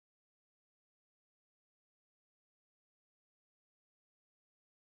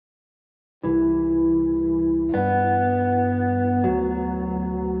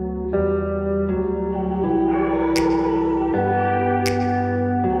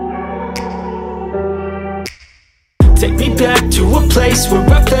place where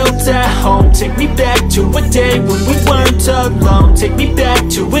I felt at home. Take me back to a day when we weren't alone. Take me back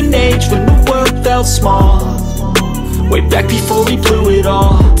to an age when the world felt small, way back before we blew it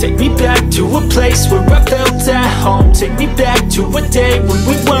all. Take me back to a place where I felt at home. Take me back to a day when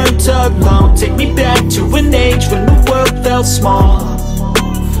we weren't alone. Take me back to an age when the world felt small,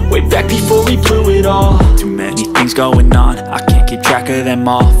 way back before we blew it all. Too many things going on, I can't keep track of them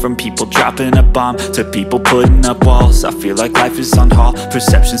all. From people dropping a bomb to people putting up walls. I feel like life is on hold,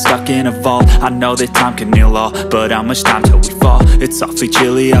 perception stuck in a vault. I know that time can heal all, but how much time till we fall? It's awfully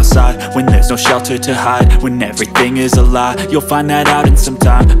chilly outside when there's no shelter to hide. When everything is a lie, you'll find that out in some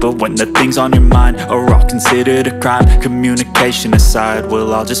time. But when the things on your mind are all considered a crime, communication aside,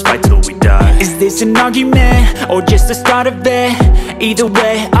 we'll all just fight till we die. Is this an argument or just the start of it? Either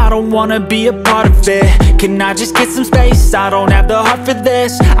way, I don't wanna be a part of it. Can I just get some space? I don't have the heart for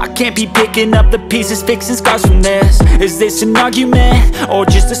this. I can't be picking up the pieces, fixing scars from this. Is this an argument or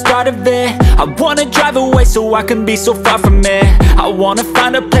just the start of it? I wanna drive away so I can be so far from it. I wanna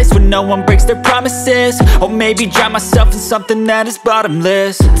find a place where no one breaks their promises, or maybe drown myself in something that is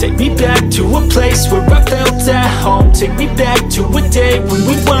bottomless. Take me back to a place where I felt at home. Take me back to a day when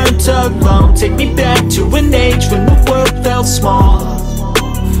we weren't alone. Take me back to an age when the world felt small,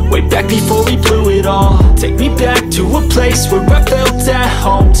 way back before we blew it all. Take me back to a place where I felt at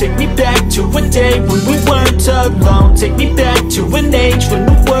home. Take me back to a day when we weren't alone. Take me back to an age when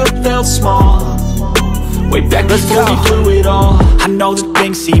the world felt small, way back before we blew it all. I know that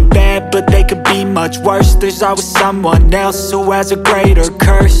things seem bad, but they could be much worse. There's always someone else who has a greater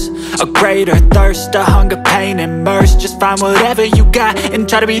curse, a greater thirst, a hunger, pain, and mercy. Just find whatever you got and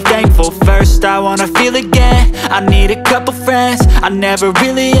try to be thankful first. I wanna feel again, I need a couple friends. I never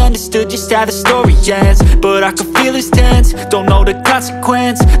really understood just how the story ends, but I can feel it's tense, don't know the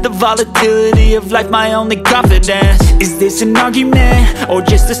consequence. The volatility of life, my only confidence. Is this an argument or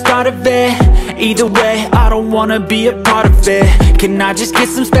just the start of it? Either way, I don't wanna be a part of it. Can I just get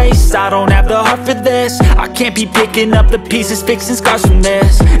some space? I don't have the heart for this. I can't be picking up the pieces, fixing scars from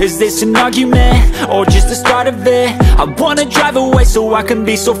this. Is this an argument or just the start of it? I wanna drive away so I can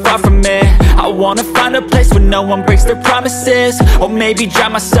be so far from it. I wanna find a place where no one breaks their promises, or maybe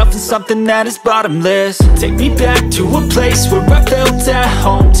drown myself in something that is bottomless. Take me back to a place where I felt at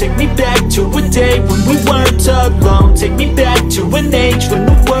home. Take me back to a day when we weren't alone. Take me back to an age when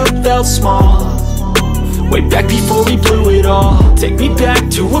the world felt small, way back before we blew it all. Take me back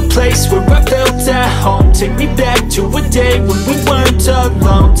to a place where I felt at home. Take me back to a day when we weren't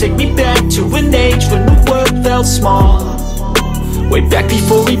alone. Take me back to an age when the world felt small, way back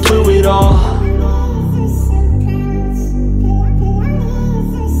before we blew it all.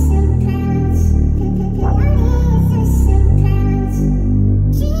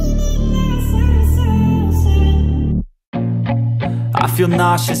 I feel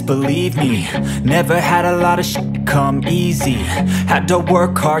nauseous, believe me. Never had a lot of shit come easy. Had to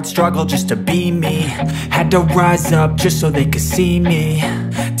work hard, struggle just to be me. Had to rise up just so they could see me.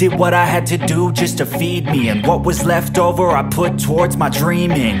 Did what I had to do just to feed me, and what was left over I put towards my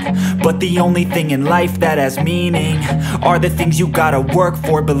dreaming. But the only thing in life that has meaning are the things you gotta work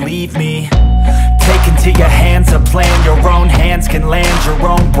for, believe me. Take into your hands a plan, your own hands can land your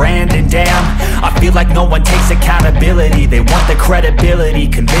own brand. And damn, I feel like no one takes accountability. They want the credibility,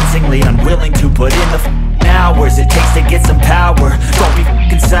 convincingly unwilling to put in the hours it takes to get some power. Don't be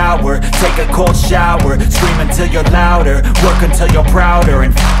f***ing sour, take a cold shower. Scream until you're louder, work until you're prouder.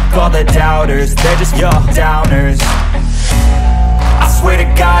 And f*** all the doubters, they're just your downers. I swear to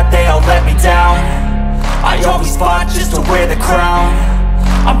God they all let me down. I always fought just to wear the crown.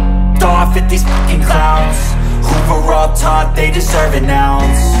 I'm off at these fucking clowns who were all taught they deserve an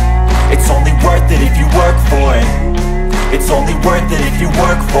ounce. It's only worth it if you work for it. It's only worth it if you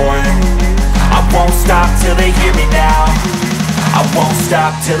work for it. I won't stop till they hear me now. I won't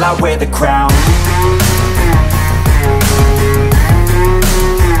stop till I wear the crown.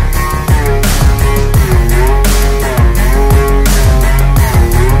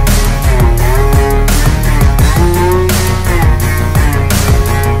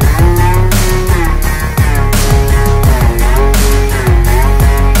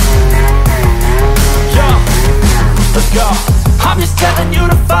 I'm just telling you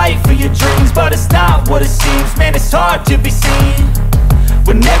to fight for your dreams, but it's not what it seems. Man, it's hard to be seen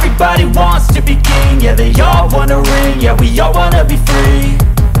when everybody wants to be king. Yeah, they all wanna ring, yeah, we all wanna be free.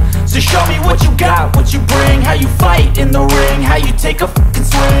 So show me what you got, what you bring, how you fight in the ring, how you take a fucking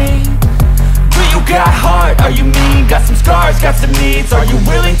swing. Do you got heart, are you mean? Got some scars, got some needs, are you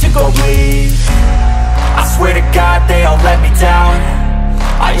willing to go bleed? I swear to God they all let me down.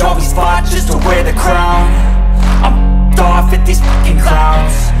 I always fought just to wear the crown. I'm off at these fucking